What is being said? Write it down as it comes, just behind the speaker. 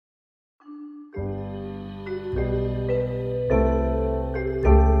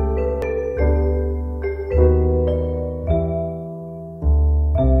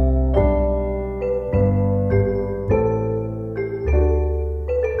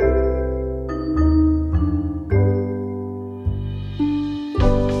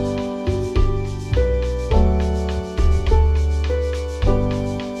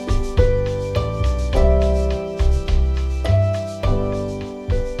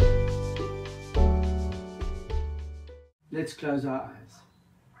Let's close our eyes.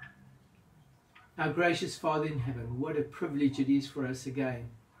 Our gracious Father in heaven, what a privilege it is for us again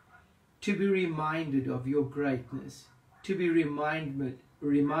to be reminded of your greatness, to be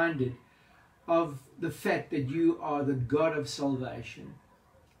reminded of the fact that you are the God of salvation,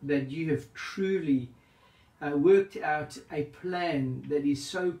 that you have truly worked out a plan that is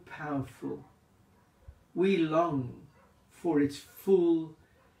so powerful. We long for its full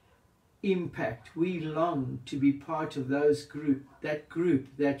impact. We long to be part of that group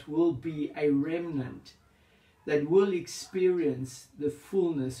that will be a remnant, that will experience the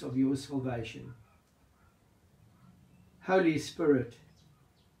fullness of your salvation. Holy Spirit,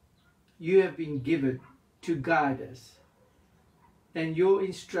 you have been given to guide us, and your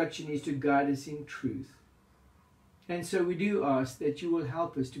instruction is to guide us in truth. And so we do ask that you will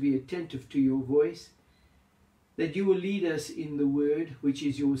help us to be attentive to your voice, that you will lead us in the word, which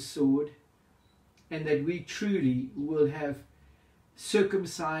is your sword, and that we truly will have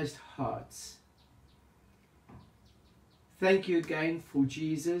circumcised hearts. Thank you again for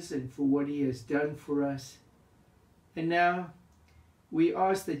Jesus and for what he has done for us. And now we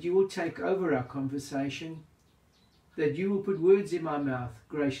ask that you will take over our conversation, that you will put words in my mouth,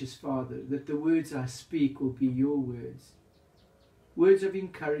 gracious Father, that the words I speak will be your words. Words of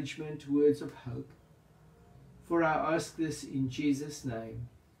encouragement, words of hope. For I ask this in Jesus' name.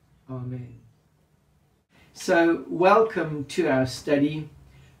 Amen. So, welcome to our study,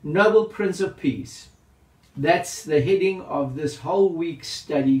 Noble Prince of Peace. That's the heading of this whole week's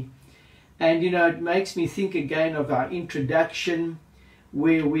study. And it makes me think again of our introduction,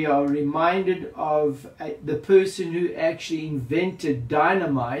 where we are reminded of the person who actually invented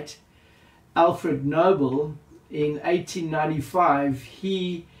dynamite, Alfred Nobel, in 1895.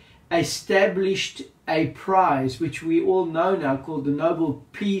 He established a prize, which we all know now, called the Nobel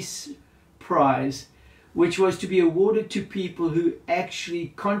Peace Prize, which was to be awarded to people who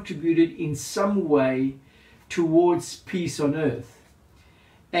actually contributed in some way towards peace on earth.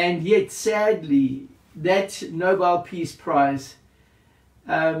 And yet, sadly, that Nobel Peace Prize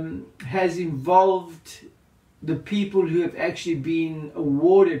has involved the people who have actually been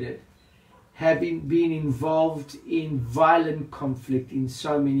awarded it, having been involved in violent conflict in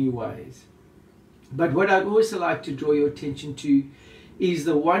so many ways. But what I'd also like to draw your attention to is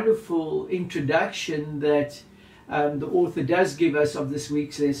the wonderful introduction that the author does give us of this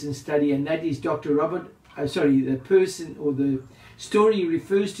week's lesson study, and that is the person or the story he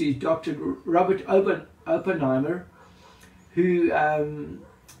refers to is Dr. Robert Oppenheimer, who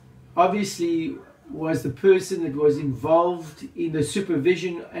obviously was the person that was involved in the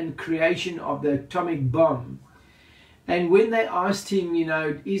supervision and creation of the atomic bomb. And when they asked him,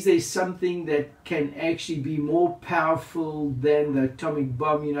 is there something that can actually be more powerful than the atomic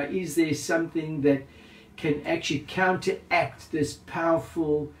bomb? Is there something that can actually counteract this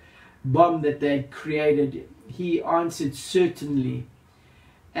powerful bomb that they had created? He answered, certainly.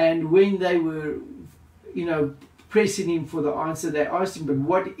 And when they were, pressing him for the answer, they asked him, but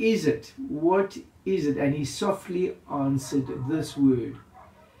what is it? What is it? And he softly answered this word: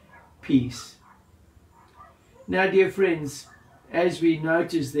 peace. Now, dear friends, as we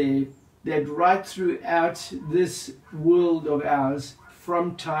notice there, that right throughout this world of ours,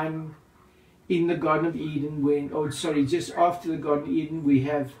 from time in the Garden of Eden, just after the Garden of Eden, we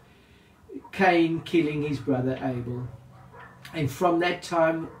have Cain killing his brother Abel. And from that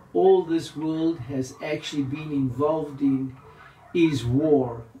time, all this world has actually been involved in is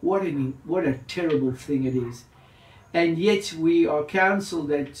war. What a terrible thing it is. And yet we are counseled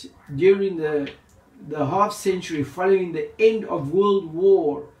that during the half century following the end of World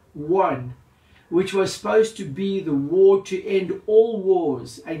War I, which was supposed to be the war to end all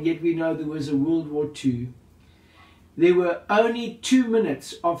wars, and yet we know there was a World War II, there were only 2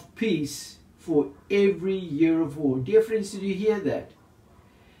 minutes of peace for every year of war. Dear friends, did you hear that?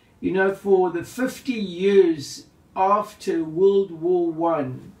 For the 50 years after World War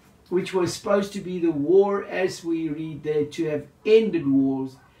I, which was supposed to be the war, as we read there, to have ended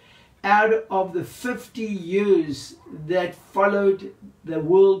wars, out of the 50 years that followed the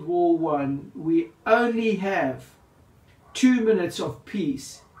World War I, we only have 2 minutes of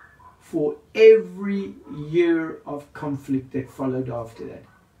peace for every year of conflict that followed after that.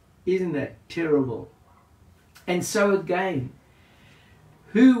 Isn't that terrible? And so again,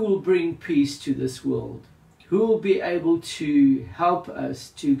 who will bring peace to this world? Who will be able to help us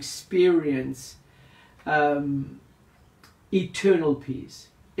to experience eternal peace,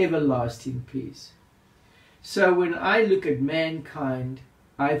 everlasting peace? So when I look at mankind,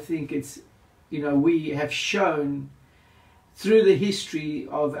 I think it's, we have shown through the history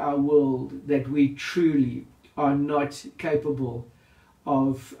of our world that we truly are not capable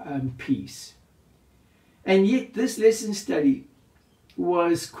of peace. And yet this lesson study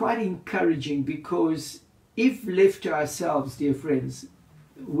was quite encouraging, because if left to ourselves, dear friends,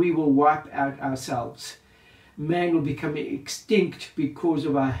 we will wipe out ourselves. Man will become extinct because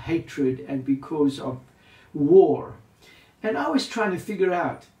of our hatred and because of war. And I was trying to figure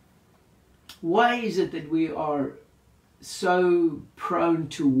out, why is it that we are so prone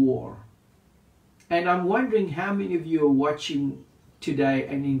to war? And I'm wondering how many of you are watching today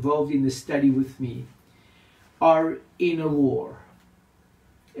and involved in the study with me are in a war.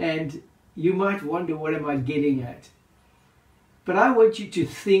 And you might wonder, what am I getting at? But I want you to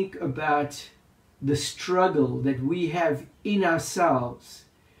think about the struggle that we have in ourselves,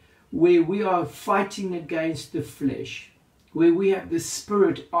 where we are fighting against the flesh, where we have the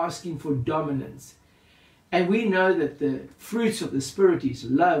spirit asking for dominance. And we know that the fruits of the Spirit is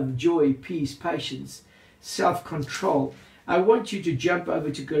love, joy, peace, patience, self-control. I want you to jump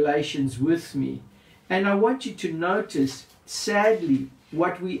over to Galatians with me. And I want you to notice, sadly,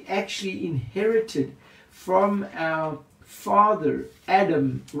 what we actually inherited from our father,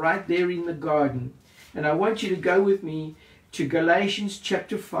 Adam, right there in the garden. And I want you to go with me to Galatians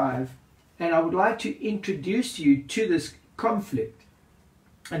chapter 5. And I would like to introduce you to this conflict.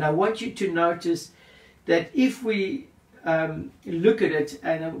 And I want you to notice that if we look at it,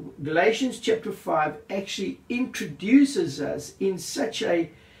 and Galatians chapter 5 actually introduces us in such an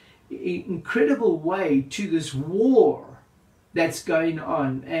incredible way to this war that's going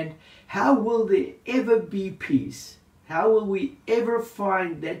on. And how will there ever be peace? How will we ever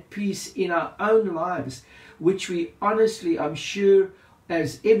find that peace in our own lives, which we honestly, I'm sure,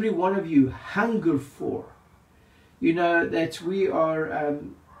 as every one of you, hunger for? You know, that we are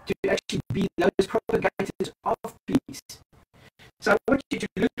to actually be those propagators of peace. So I want you to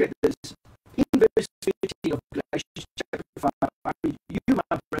look at this. In verse 13 of Galatians chapter 5, you,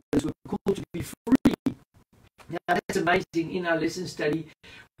 my brothers, were called to be free. Now that's amazing. In our lesson study,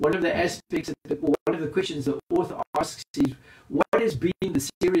 one of the aspects, one of the questions the author asks is, what has been the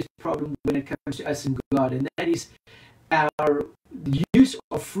serious problem when it comes to us and God? And that is our use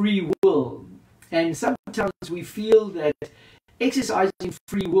of free will. And sometimes we feel that exercising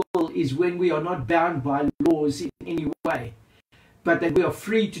free will is when we are not bound by laws in any way, but that we are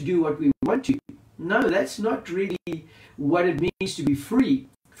free to do what we want to. No, that's not really what it means to be free.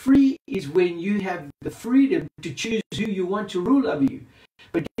 Free is when you have the freedom to choose who you want to rule over you.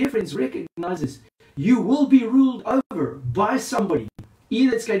 But dear friends, recognize this. You will be ruled over by somebody.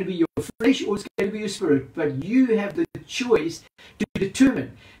 Either it's going to be your flesh or it's going to be your spirit, but you have the choice to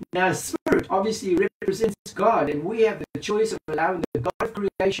determine. Now, spirit obviously represents God, and we have the choice of allowing the God of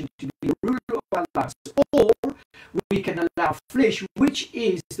creation to be the ruler of our lives, or we can allow flesh, which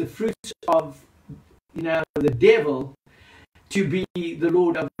is the fruits of, the devil, to be the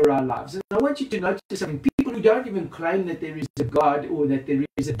Lord over our lives. And I want you to notice something. People who don't even claim that there is a God or that there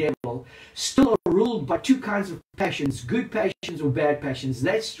is a devil still are ruled by two kinds of passions, good passions or bad passions.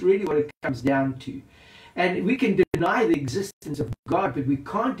 That's really what it comes down to. And we can deny the existence of God, but we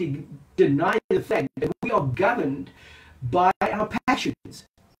can't deny the fact that we are governed by our passions.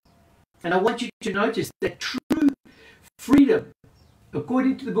 And I want you to notice that true freedom,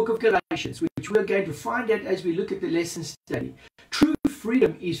 according to the book of Galatians, which we're going to find out as we look at the lesson study, true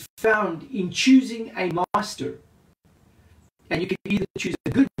freedom is found in choosing a master. And you can either choose a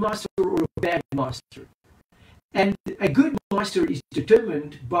good master or a bad master. And a good master is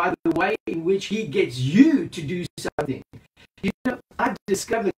determined by the way in which he gets you to do something. I've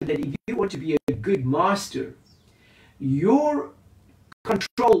discovered that if you want to be a good master, your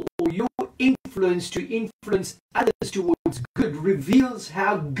control or your influence to influence others towards good reveals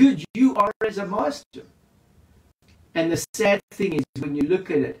how good you are as a master. And the sad thing is, when you look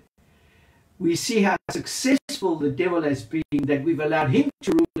at it, we see how successful the devil has been, that we've allowed him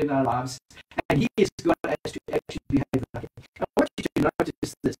to rule in our lives, and he has got us to actually behave like him. I want you to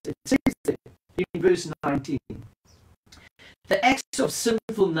notice this. It says that in verse 19, the acts of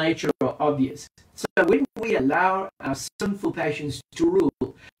sinful nature are obvious. So when we allow our sinful passions to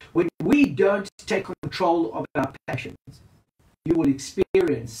rule, when we don't take control of our passions, you will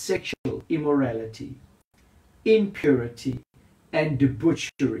experience sexual immorality, impurity and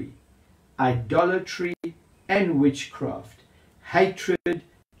debauchery, idolatry and witchcraft, hatred,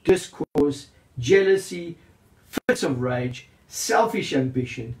 discourse, jealousy, fits of rage, selfish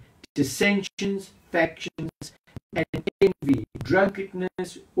ambition, dissensions, factions, and envy,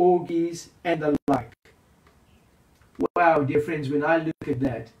 drunkenness, orgies, and the like. Wow, dear friends, when I look at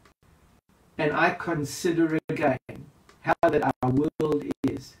that and I consider again how that our world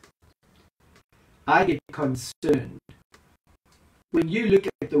is, I get concerned. When you look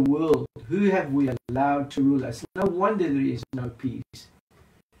at the world, who have we allowed to rule us? No wonder there is no peace.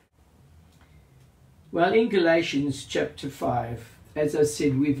 Well, in Galatians chapter 5, as I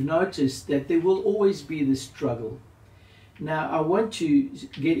said, we've noticed that there will always be the struggle. Now, I want to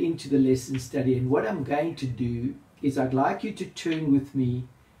get into the lesson study, and what I'm going to do is I'd like you to turn with me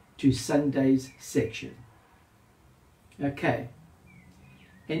to Sunday's section. Okay.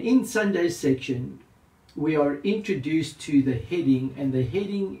 And in Sunday's section, we are introduced to the heading, and the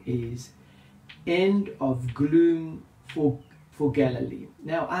heading is End of Gloom for Galilee.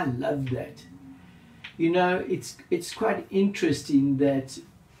 Now, I love that. You know, it's quite interesting that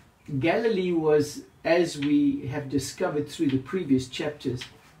Galilee was, as we have discovered through the previous chapters,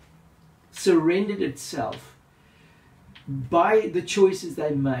 surrendered itself by the choices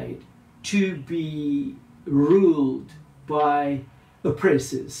they made to be ruled by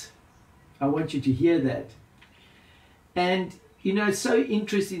oppressors. I want you to hear that. And, you know, it's so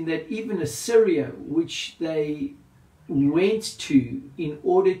interesting that even Assyria, which they went to in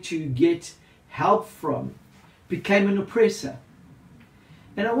order to get help from, became an oppressor.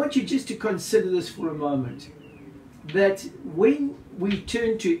 And I want you just to consider this for a moment, that when we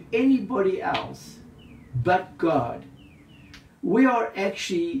turn to anybody else but God, we are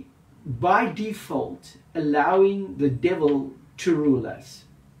actually by default allowing the devil to rule us.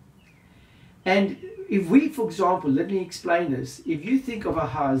 And if we, for example, let me explain this, if you think of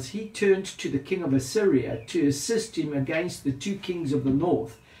Ahaz, he turned to the king of Assyria to assist him against the two kings of the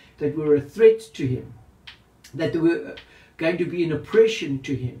north that were a threat to him, that were going to be an oppression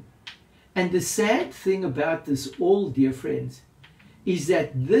to him. And the sad thing about this all, dear friends, is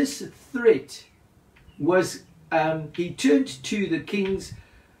that this threat was, he turned to the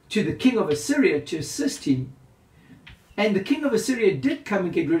king of Assyria to assist him, and the king of Assyria did come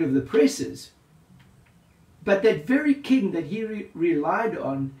and get rid of the oppressors. But that very king that he relied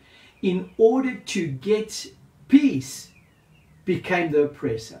on in order to get peace became the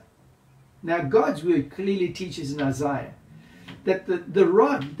oppressor. Now, God's word clearly teaches in Isaiah that the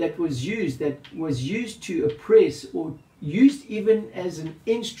rod that was used to oppress, or used even as an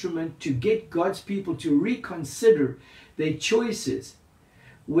instrument to get God's people to reconsider their choices,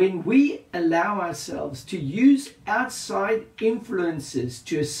 when we allow ourselves to use outside influences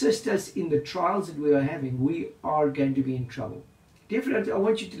to assist us in the trials that we are having, we are going to be in trouble. Dear friends, I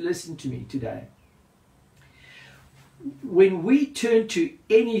want you to listen to me today. When we turn to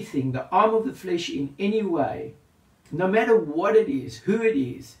anything, the arm of the flesh in any way, no matter what it is, who it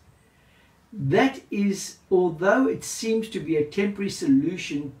is, that is, although it seems to be a temporary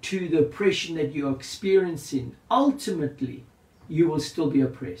solution to the oppression that you are experiencing, ultimately you will still be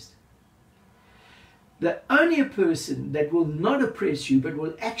oppressed. The only person that will not oppress you but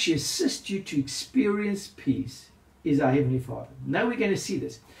will actually assist you to experience peace is our Heavenly Father. Now we're going to see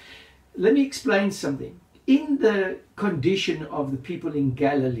this. Let me explain something. In the condition of the people in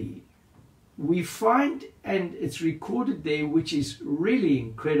Galilee, we find, and it's recorded there, which is really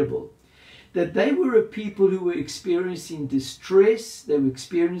incredible, that they were a people who were experiencing distress, they were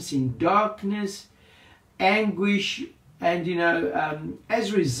experiencing darkness, anguish, and, you know,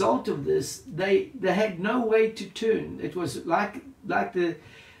 as a result of this, they had no way to turn. It was like the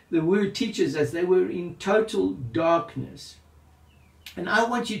word teaches us, they were in total darkness. And I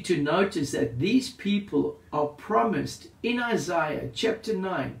want you to notice that these people are promised in Isaiah chapter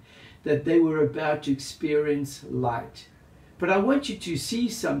 9 that they were about to experience light. But I want you to see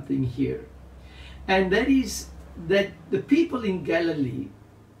something here. And that is that the people in Galilee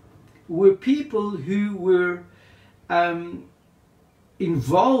were people who were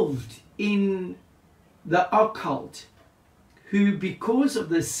involved in the occult, who, because of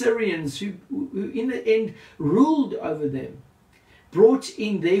the Syrians who in the end ruled over them, brought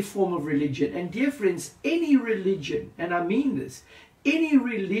in their form of religion. And dear friends, any religion, and I mean this, any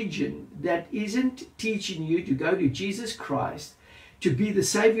religion that isn't teaching you to go to Jesus Christ, to be the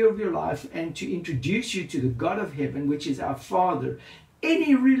Savior of your life, and to introduce you to the God of heaven, which is our Father,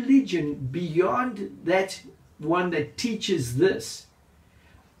 any religion beyond that one that teaches this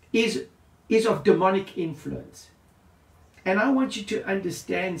is of demonic influence. And I want you to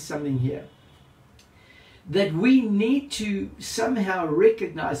understand something here, that we need to somehow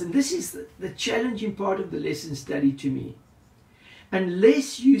recognize, and this is the challenging part of the lesson study to me,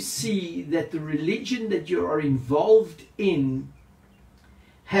 unless you see that the religion that you are involved in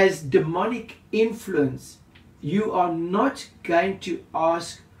has demonic influence, you are not going to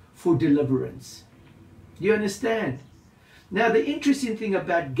ask for deliverance. Do you understand? Now, the interesting thing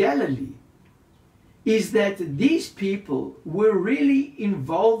about Galilee is that these people were really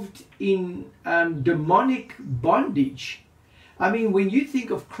involved in demonic bondage. I mean, when you think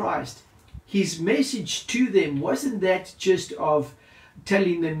of Christ, his message to them wasn't that just of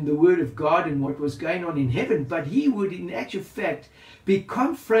telling them the word of God and what was going on in heaven, but he would in actual fact be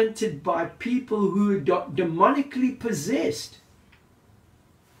confronted by people who were demonically possessed,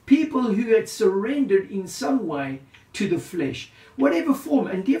 people who had surrendered in some way to the flesh, whatever form.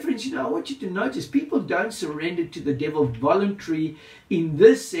 And dear friends, I want you to notice, people don't surrender to the devil voluntarily in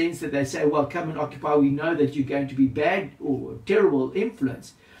this sense that they say, well, come and occupy, we know that you're going to be bad or terrible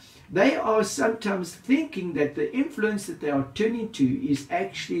influence. They are sometimes thinking that the influence that they are turning to is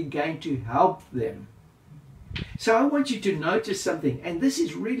actually going to help them. So I want you to notice something, and this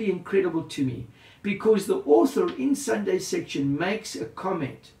is really incredible to me, because the author in Sunday's section makes a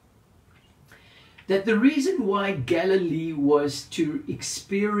comment that the reason why Galilee was to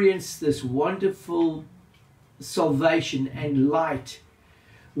experience this wonderful salvation and light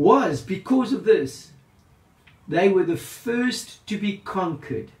was because of this. They were the first to be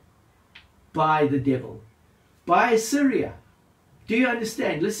conquered by the devil, by Assyria. Do you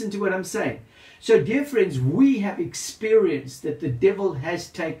understand? Listen to what I'm saying. So, dear friends, we have experienced that the devil has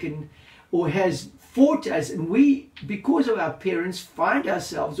taken or has fought us, and we, because of our parents, find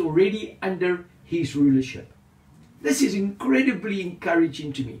ourselves already under his rulership. This is incredibly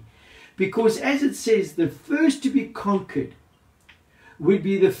encouraging to me, because as it says, the first to be conquered would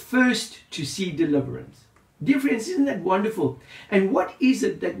be the first to see deliverance. Dear friends, isn't that wonderful? And what is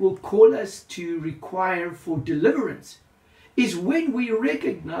it that will call us to require for deliverance? Is when we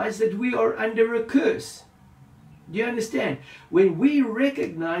recognize that we are under a curse. Do you understand? When we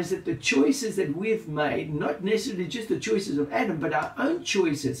recognize that the choices that we've made, not necessarily just the choices of Adam, but our own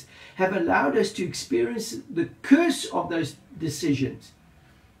choices, have allowed us to experience the curse of those decisions.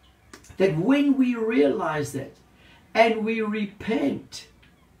 That when we realize that and we repent,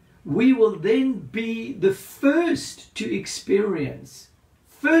 we will then be the first to experience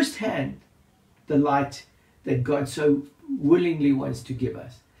firsthand the light that God so willingly wants to give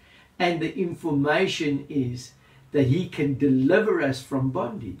us. And the information is that he can deliver us from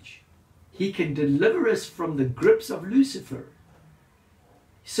bondage. He can deliver us from the grips of Lucifer.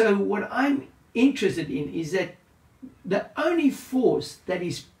 So what I'm interested in is that the only force that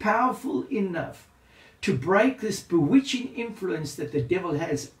is powerful enough to break this bewitching influence that the devil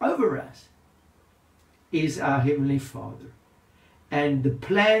has over us is our Heavenly Father and the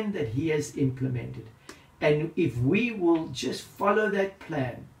plan that he has implemented. And if we will just follow that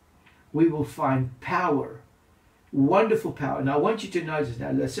plan, we will find power, wonderful power. And I want you to notice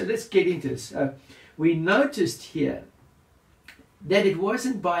now, so let's get into this. We noticed here that it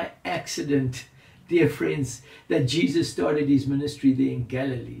wasn't by accident, dear friends, that Jesus started his ministry there in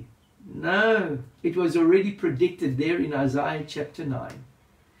Galilee. No, it was already predicted there in Isaiah chapter 9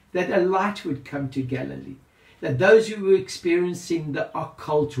 that a light would come to Galilee, that those who were experiencing the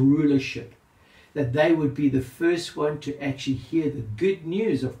occult rulership, that they would be the first one to actually hear the good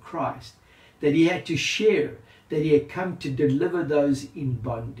news of Christ, that he had to share, that he had come to deliver those in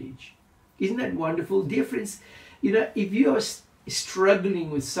bondage. Isn't that wonderful? Dear friends, if you are struggling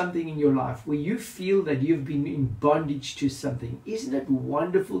with something in your life where you feel that you've been in bondage to something, isn't it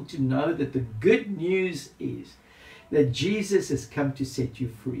wonderful to know that the good news is that Jesus has come to set you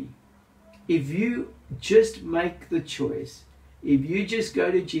free? If you just make the choice, if you just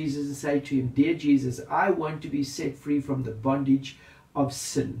go to Jesus and say to him, dear Jesus, I want to be set free from the bondage of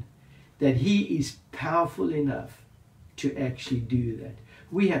sin, that he is powerful enough to actually do that.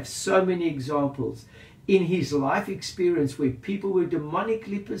 We have so many examples in his life experience where people were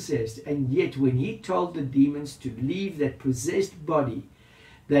demonically possessed, and yet when he told the demons to leave that possessed body,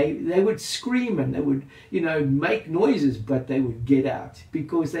 they would scream and they would make noises, but they would get out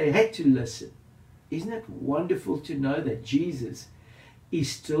because they had to listen. Isn't it wonderful to know that Jesus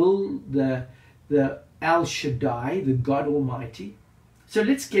is still the El Shaddai, the God Almighty? So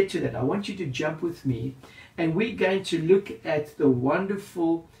let's get to that. I want you to jump with me, and we're going to look at the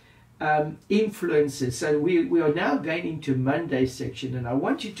wonderful influences. So we are now going into Monday's section, and I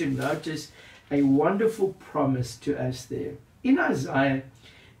want you to notice a wonderful promise to us there. In Isaiah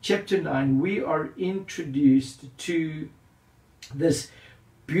chapter 9, we are introduced to this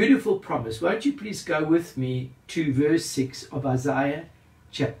beautiful promise. Won't you please go with me to verse 6 of Isaiah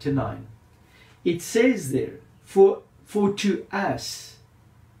chapter 9. It says there, for to us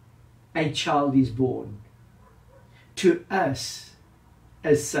a child is born, to us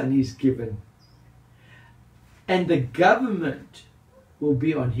a son is given, and the government will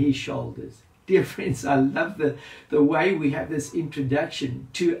be on his shoulders. Dear friends, I love the way we have this introduction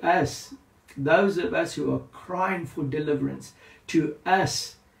to us. those of us who are crying for deliverance, to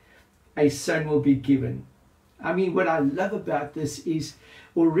us a son will be given. I mean, what I love about this is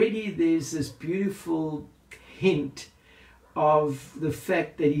already there's this beautiful hint of the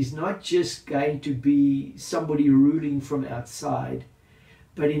fact that he's not just going to be somebody ruling from outside,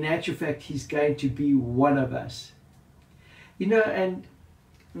 but in actual fact, he's going to be one of us. You know, and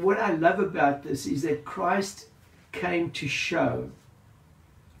what I love about this is that Christ came to show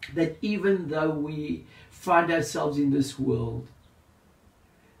that even though we find ourselves in this world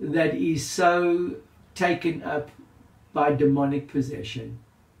that is so taken up by demonic possession,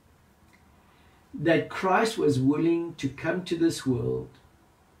 that Christ was willing to come to this world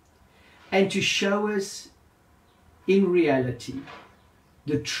and to show us in reality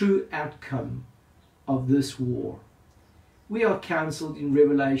the true outcome of this war. We are counseled in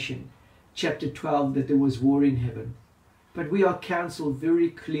Revelation chapter 12 that there was war in heaven, but we are counseled very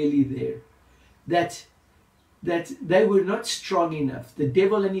clearly there that they were not strong enough. The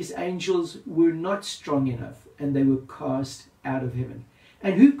devil and his angels were not strong enough, and they were cast out of heaven.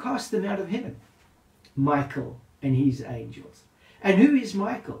 And who cast them out of heaven? Michael and his angels. And who is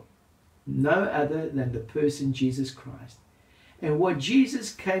Michael? No other than the person Jesus Christ. And what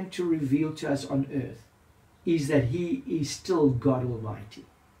Jesus came to reveal to us on earth is that he is still God Almighty.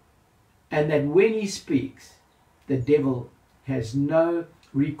 And that when he speaks, the devil has no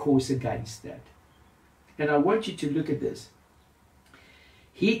recourse against that. And I want you to look at this.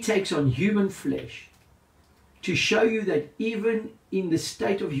 He takes on human flesh to show you that even in the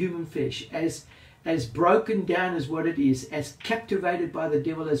state of human flesh, as broken down as what it is, as captivated by the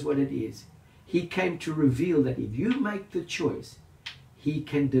devil as what it is, he came to reveal that if you make the choice, he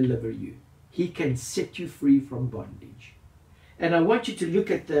can deliver you. He can set you free from bondage. And I want you to look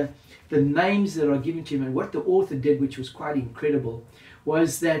at the names that are given to him. And what the author did, which was quite incredible,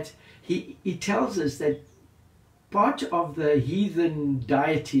 was that he tells us that part of the heathen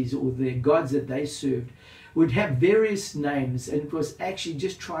deities or the gods that they served would have various names, and it was actually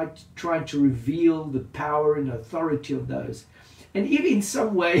just trying to reveal the power and authority of those. And if in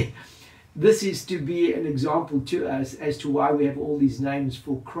some way this is to be an example to us as to why we have all these names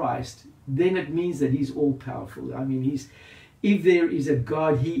for Christ, then it means that he's all powerful. I mean, if there is a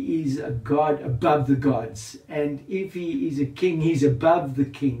God, he is a God above the gods. And if he is a king, he's above the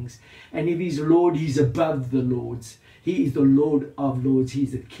kings. And if he's Lord, he's above the lords. He is the Lord of lords.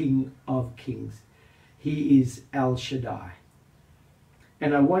 He's the King of kings. He is El Shaddai.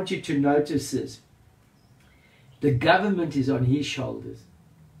 And I want you to notice this. The government is on his shoulders.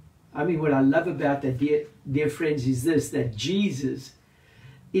 I mean, what I love about that, dear friends, is this, that Jesus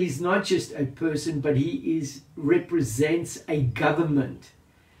is not just a person, but he represents a government.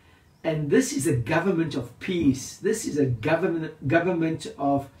 And this is a government of peace. This is a government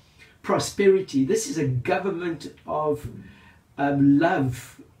of prosperity. This is a government of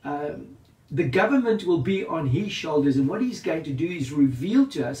love. The government will be on his shoulders, and what he's going to do is reveal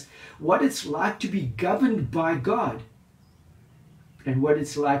to us what it's like to be governed by God. And what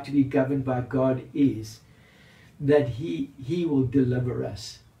it's like to be governed by God is that he will deliver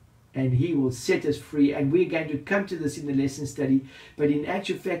us and he will set us free. And we're going to come to this in the lesson study, but in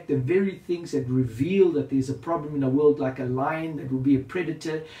actual fact, the very things that reveal that there's a problem in the world, like a lion that will be a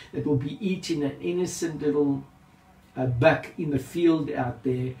predator, that will be eating an innocent little buck in the field out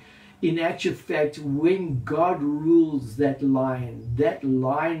there. In actual fact, when God rules that lion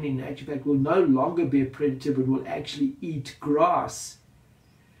in actual fact will no longer be a predator, but will actually eat grass.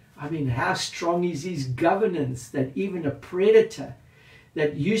 I mean, how strong is his governance that even a predator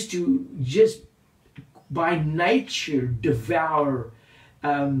that used to just by nature devour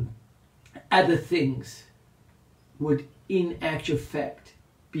other things would in actual fact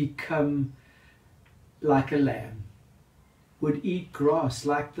become like a lamb, would eat grass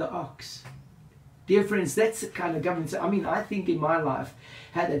like the ox. Dear friends, that's the kind of governance. I mean, I think in my life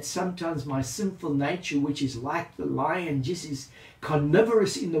how that sometimes my sinful nature, which is like the lion, just is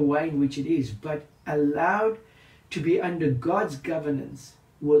carnivorous in the way in which it is, but allowed to be under God's governance,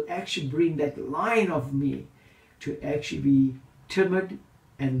 will actually bring that lion of me to actually be timid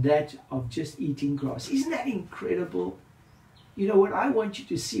and that of just eating grass. Isn't that incredible? You know what I want you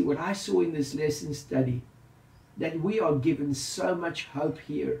to see, what I saw in this lesson study, that we are given so much hope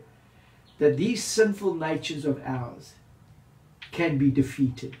here, that these sinful natures of ours can be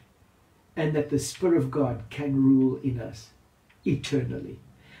defeated and that the Spirit of God can rule in us eternally.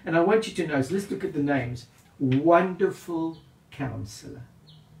 And I want you to know, so let's look at the names. Wonderful Counselor.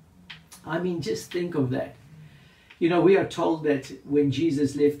 I mean, just think of that. You know, we are told that when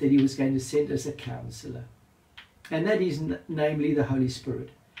Jesus left that he was going to send us a counselor. And that is namely the Holy Spirit.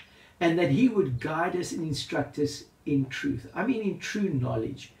 and that he would guide us and instruct us in truth. I mean, in true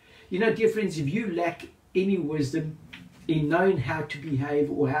knowledge. You know, dear friends, if you lack any wisdom in knowing how to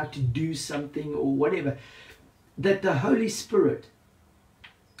behave or how to do something or whatever, that the Holy Spirit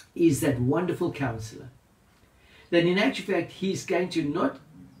is that wonderful counselor. That in actual fact, he's going to not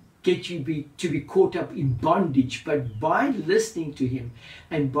get you to be caught up in bondage, but by listening to him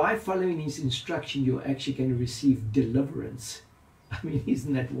and by following his instruction, you're actually going to receive deliverance. I mean,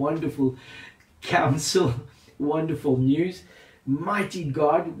 isn't that wonderful counsel, wonderful news? Mighty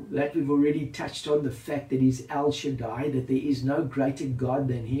God, that we've already touched on, the fact that he's El Shaddai, that there is no greater God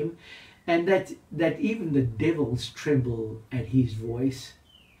than him, and that even the devils tremble at his voice.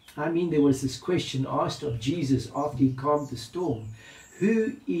 I mean, there was this question asked of Jesus after he calmed the storm.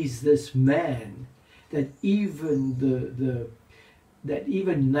 Who is this man that even that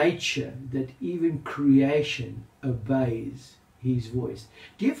even nature, that even creation obeys his voice?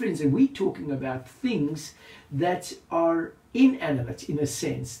 Dear friends, and we're talking about things that are inanimate in a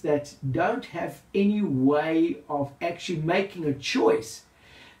sense, that don't have any way of actually making a choice.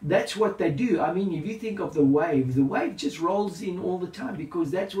 That's what they do. I mean, if you think of the wave just rolls in all the time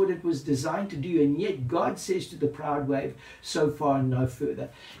because that's what it was designed to do. And yet God says to the proud wave, so far and no further.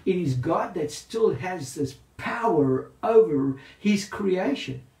 It is God that still has this power over his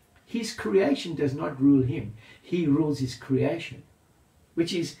creation. His creation does not rule him. He rules his creation,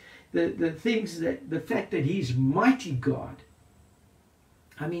 which is the things that the fact that he's mighty God.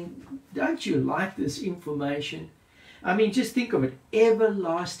 I mean, don't you like this information? I mean, just think of it.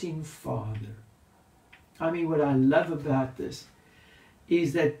 Everlasting Father. I mean, what I love about this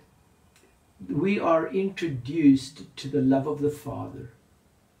is that we are introduced to the love of the Father,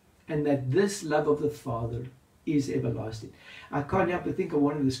 and that this love of the Father is everlasting. I can't help but think of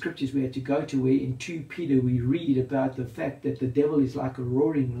one of the scriptures we had to go to, where in 2 Peter we read about the fact that the devil is like a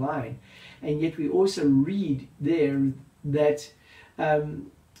roaring lion, and yet we also read there that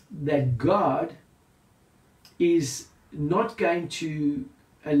that God is not going to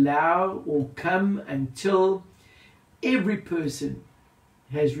allow or come until every person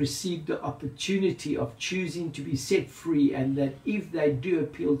has received the opportunity of choosing to be set free, and that if they do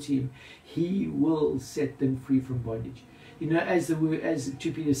appeal to him, he will set them free from bondage. You know, as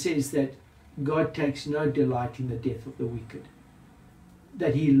 2 Peter says, that God takes no delight in the death of the wicked,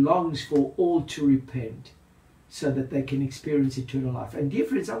 that he longs for all to repent so that they can experience eternal life. And dear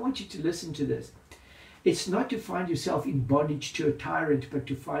friends, I want you to listen to this. It's not to find yourself in bondage to a tyrant, but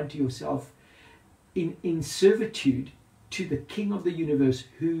to find yourself in servitude to the King of the universe,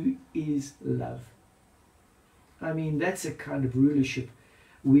 who is love. I mean, that's a kind of rulership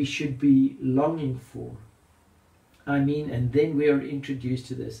we should be longing for. I mean, and then we are introduced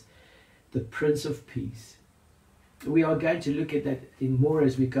to this, the Prince of Peace. We are going to look at that in more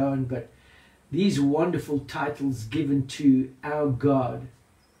as we go on, but these wonderful titles given to our God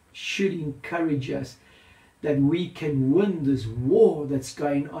should encourage us that we can win this war that's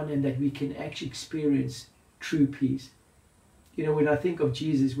going on, and that we can actually experience true peace. You know, when I think of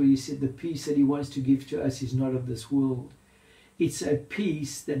Jesus, where he said the peace that he wants to give to us is not of this world. It's a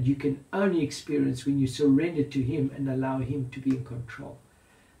peace that you can only experience when you surrender to him and allow him to be in control.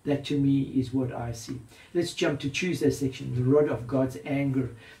 That to me is what I see. Let's jump to Tuesday's section, the rod of God's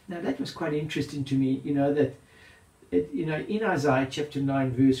anger. Now that was quite interesting to me, you know, that in Isaiah chapter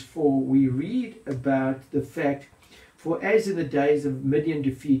 9 verse 4, we read about the fact, for as in the days of Midian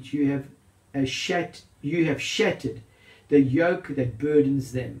defeat, you have shattered the yoke that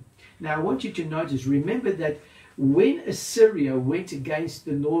burdens them. Now I want you to notice, remember that when Assyria went against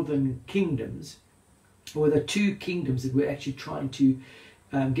the northern kingdoms, or the two kingdoms that were actually trying to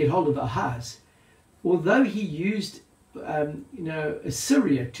get hold of Ahaz, although he used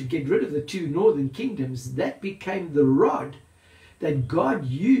Assyria to get rid of the two northern kingdoms, that became the rod that God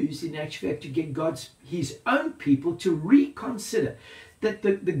used in actual fact to get his own people to reconsider that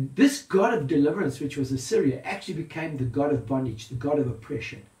this God of deliverance, which was Assyria, actually became the God of bondage, the God of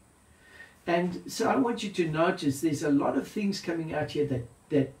oppression. And so I want you to notice there's a lot of things coming out here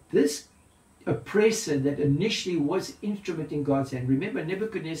that this oppressor that initially was instrument in God's hand, remember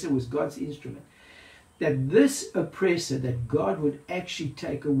Nebuchadnezzar was God's instrument, that this oppressor, that God would actually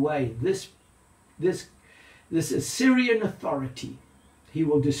take away this Assyrian authority, he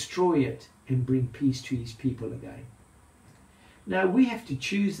will destroy it and bring peace to his people again. Now we have to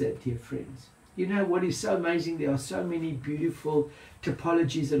choose that, dear friends. You know what is so amazing? There are so many beautiful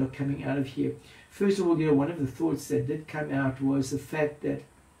typologies that are coming out of here. First of all, you know, one of the thoughts that did come out was the fact that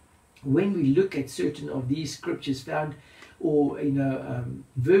when we look at certain of these scriptures found or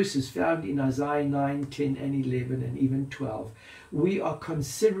verses found in Isaiah 9, 10 and 11 and even 12. We are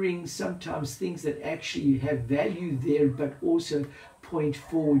considering sometimes things that actually have value there but also point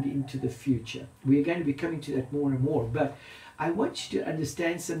forward into the future. We're going to be coming to that more and more, but I want you to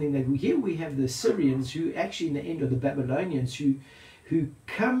understand something, that here we have the Syrians, who actually in the end are the Babylonians, who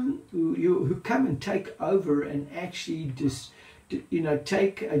come and take over and actually just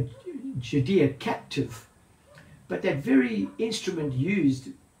take Judea captive. But that very instrument used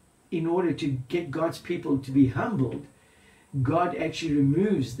in order to get God's people to be humbled, God actually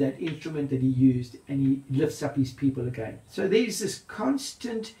removes that instrument that he used and he lifts up his people again. So there's this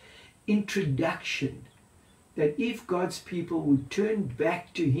constant introduction that if God's people would turn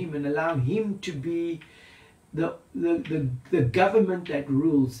back to him and allow him to be the government that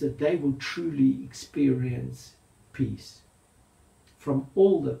rules, that they will truly experience peace from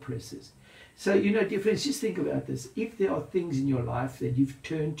all the oppressors. So, dear friends, just think about this. If there are things in your life that you've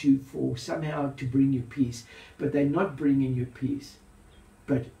turned to for somehow to bring you peace, but they're not bringing you peace,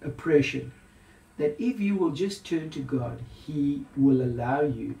 but oppression, that if you will just turn to God, he will allow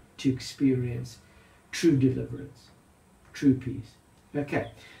you to experience true deliverance, true peace.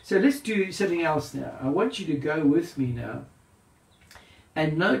 Okay, so let's do something else now. I want you to go with me now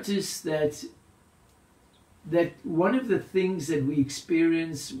and notice that one of the things that we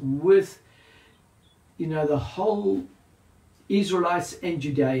experience with the whole Israelites and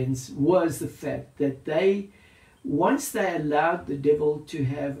Judeans was the fact that once they allowed the devil to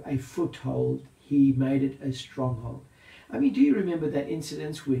have a foothold, he made it a stronghold. I mean, do you remember that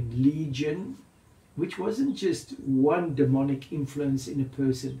incident when Legion, which wasn't just one demonic influence in a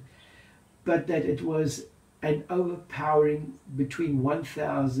person, but that it was an overpowering between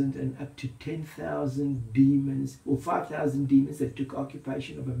 1,000 and up to 10,000 demons, or 5,000 demons that took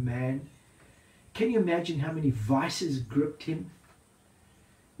occupation of a man? Can you imagine how many vices gripped him?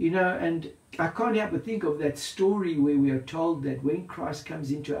 And I can't help but think of that story where we are told that when Christ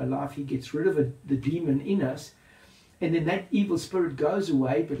comes into our life, he gets rid of the demon in us, and then that evil spirit goes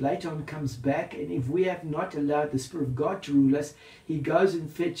away, but later on comes back, and if we have not allowed the Spirit of God to rule us, he goes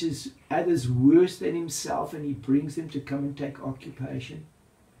and fetches others worse than himself, and he brings them to come and take occupation.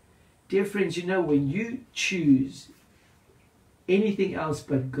 Dear friends, when you choose anything else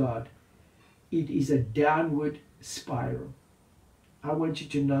but God, it is a downward spiral. I want you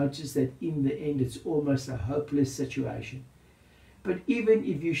to notice that in the end, it's almost a hopeless situation. But even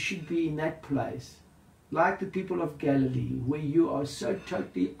if you should be in that place, like the people of Galilee, where you are so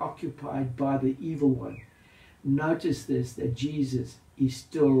totally occupied by the evil one, notice this, that Jesus is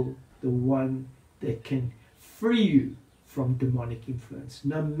still the one that can free you from demonic influence.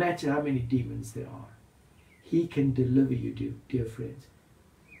 No matter how many demons there are, he can deliver you, dear friends.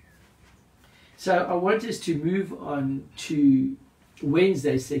 So I want us to move on to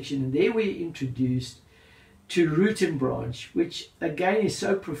Wednesday's section, and there we're introduced to root and branch, which again is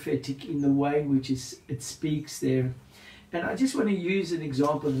so prophetic in the way in which it speaks there. And I just want to use another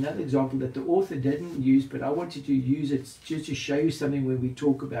example that the author didn't use, but I wanted to use it just to show you something when we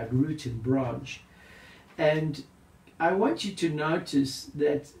talk about root and branch. And I want you to notice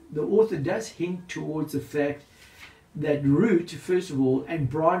that the author does hint towards the fact that root, first of all, and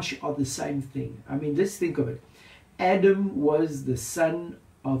branch are the same thing. I mean, let's think of it. Adam was the son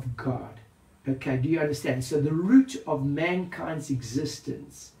of God. Okay, do you understand? So the root of mankind's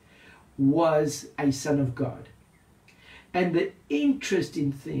existence was a son of God. And the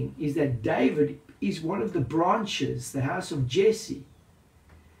interesting thing is that David is one of the branches, the house of Jesse.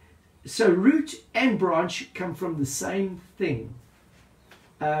 So root and branch come from the same thing.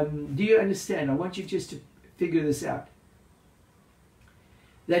 Do you understand? I want you just to figure this out.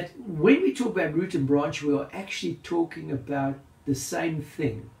 That when we talk about root and branch, we are actually talking about the same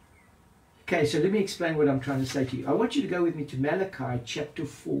thing. Okay, so let me explain what I'm trying to say to you. I want you to go with me to Malachi chapter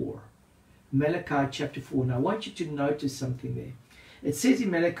 4. Malachi chapter 4. Now I want you to notice something there. It says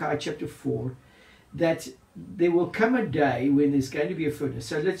in Malachi chapter 4 that there will come a day when there's going to be a furnace.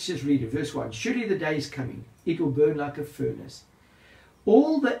 So let's just read it. Verse 1. Surely the day is coming. It will burn like a furnace.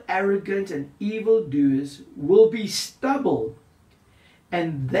 All the arrogant and evil doers will be stubble.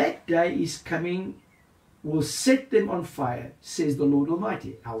 And that day is coming, will set them on fire, says the Lord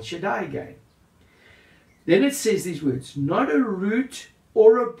Almighty. El Shaddai again. Then it says these words, not a root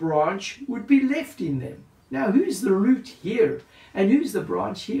or a branch would be left in them. Now, who's the root here? And who's the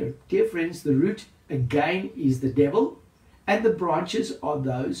branch here? Dear friends, the root, again, is the devil. And the branches are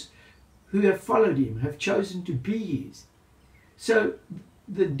those who have followed him, have chosen to be his. So,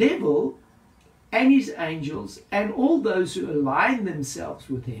 the devil and his angels and all those who align themselves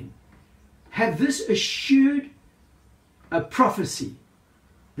with him have this assured a prophecy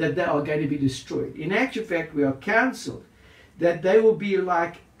that they are going to be destroyed. In actual fact, we are counseled that they will be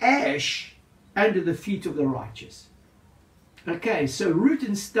like ash under the feet of the righteous. Okay, so root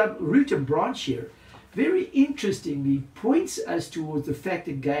and branch here, very interestingly, points us towards the fact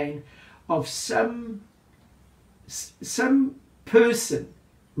again of some person.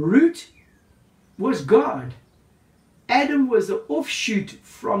 Root was God. Adam was the offshoot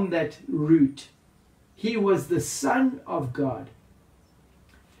from that root. He was the son of God.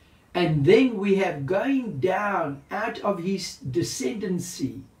 And then we have going down out of his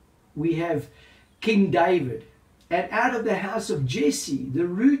descendancy, we have King David. And out of the house of Jesse, the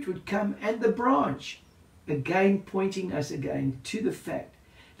root would come and the branch. Again, pointing us again to the fact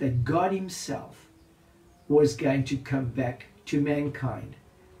that God himself was going to come back to mankind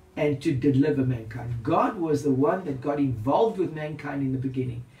and to deliver mankind. God was the one that got involved with mankind in the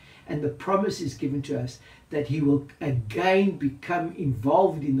beginning. And the promise is given to us that he will again become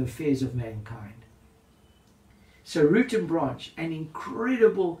involved in the affairs of mankind. So root and branch, an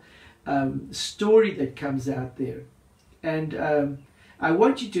incredible story that comes out there. And I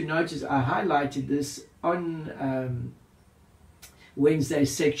want you to notice, I highlighted this on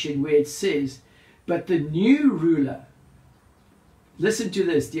Wednesday's section where it says, but the new ruler, listen to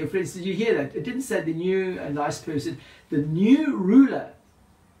this, dear friends, did you hear that? It didn't say the new, a nice person, the new ruler,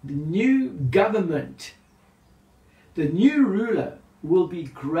 the new government, the new ruler will be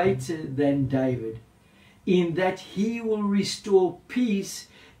greater than David, in that he will restore peace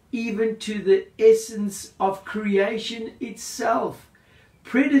even to the essence of creation itself.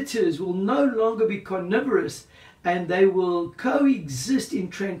 Predators will no longer be carnivorous, and they will coexist in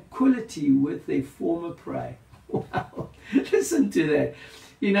tranquility with their former prey. Wow, listen to that.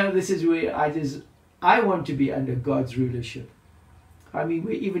 You know, this is where I want to be under God's rulership. I mean,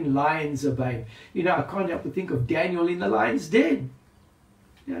 where even lions obey. You know, I can't help but think of Daniel in the lion's den.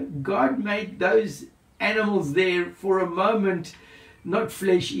 You know, God made those animals there for a moment, not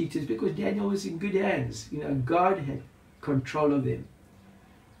flesh eaters, because Daniel was in good hands. You know, God had control of them.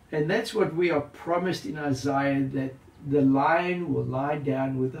 And that's what we are promised in Isaiah, that the lion will lie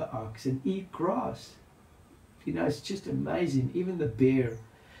down with the ox and eat grass. You know, it's just amazing. Even the bear.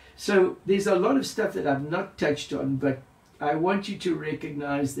 So there's a lot of stuff that I've not touched on, but I want you to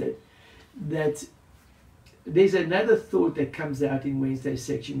recognize that there's another thought that comes out in Wednesday's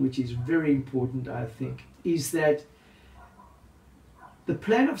section, which is very important, I think, is that the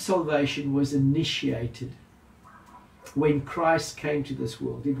plan of salvation was initiated when Christ came to this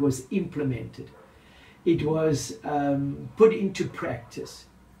world. It was implemented. It was put into practice.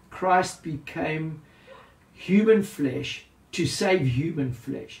 Christ became human flesh to save human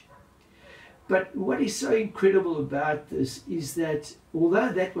flesh. But what is so incredible about this is that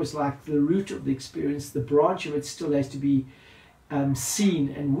although that was like the root of the experience, the branch of it still has to be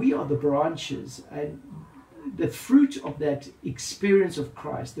seen, and we are the branches. And the fruit of that experience of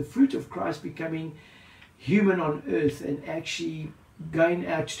Christ, the fruit of Christ becoming human on earth and actually going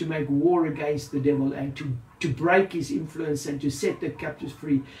out to make war against the devil and to break his influence and to set the captives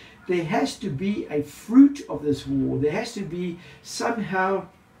free, there has to be a fruit of this war. There has to be somehow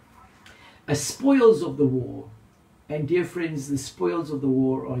a spoils of the war. And dear friends, the spoils of the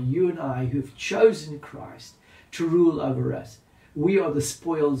war are you and I who have chosen Christ to rule over us. We are the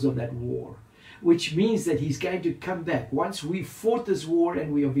spoils of that war, which means that he's going to come back. Once we've fought this war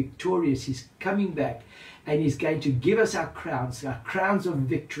and we are victorious, he's coming back and he's going to give us our crowns of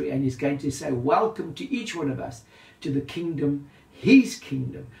victory, and he's going to say, welcome to each one of us to the kingdom, his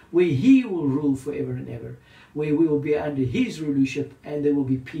kingdom, where he will rule forever and ever, where we will be under his rulership and there will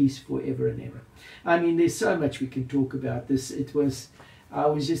be peace forever and ever. I mean, there's so much we can talk about this. I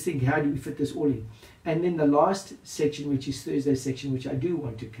was just thinking, how do we fit this all in? And then the last section, which is Thursday's section, which I do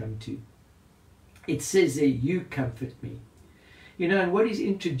want to come to, it says there, you comfort me. You know, and what is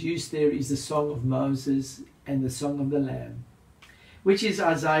introduced there is the Song of Moses and the Song of the Lamb, which is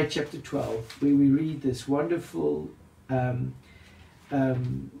Isaiah chapter 12, where we read this wonderful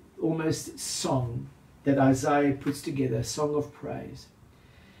almost song that Isaiah puts together, a song of praise.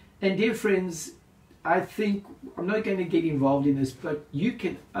 And dear friends, I think, I'm not going to get involved in this, but you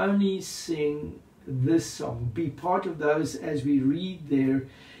can only sing this song, be part of those as we read there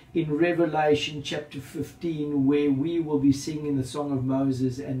in Revelation chapter 15, where we will be singing the Song of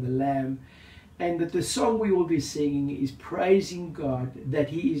Moses and the Lamb. And that the song we will be singing is praising God, that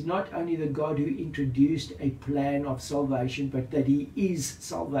he is not only the God who introduced a plan of salvation, but that he is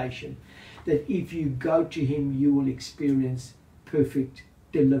salvation. That if you go to him, you will experience perfect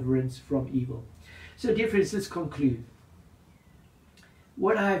deliverance from evil. So dear friends, let's conclude.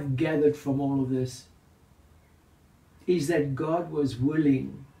 What I have gathered from all of this is that God was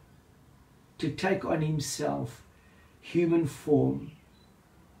willing to take on himself human form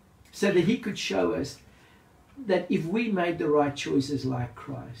so that he could show us that if we made the right choices like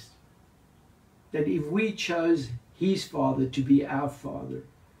Christ, that if we chose his Father to be our Father,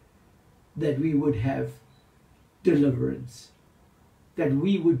 that we would have deliverance, that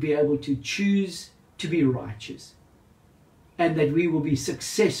we would be able to choose to be righteous, and that we will be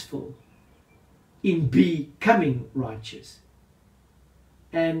successful in becoming righteous.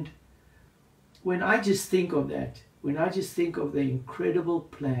 And when I just think of that, when I just think of the incredible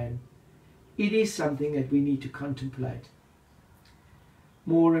plan, it is something that we need to contemplate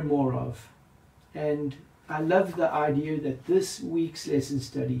more and more of. And I love the idea that this week's lesson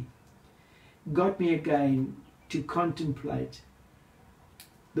study got me again to contemplate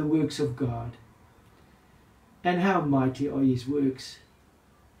the works of God and how mighty are his works,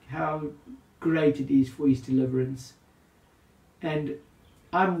 how great it is for his deliverance. And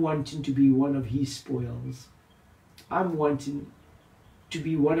I'm wanting to be one of his spoils. I'm wanting to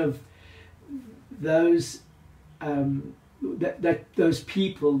be one of those those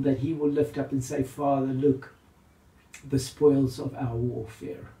people that he will lift up and say, Father, look, the spoils of our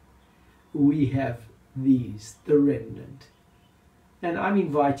warfare. We have these, the remnant. And I'm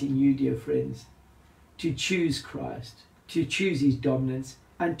inviting you, dear friends, to choose Christ, to choose his dominance.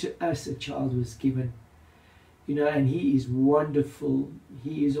 Unto us a child was given. You know, and he is wonderful.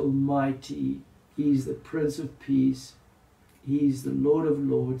 He is almighty. He is the Prince of Peace. He is the Lord of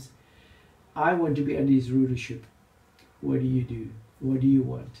Lords. I want to be under his rulership. What do you do? What do you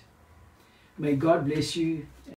want? May God bless you.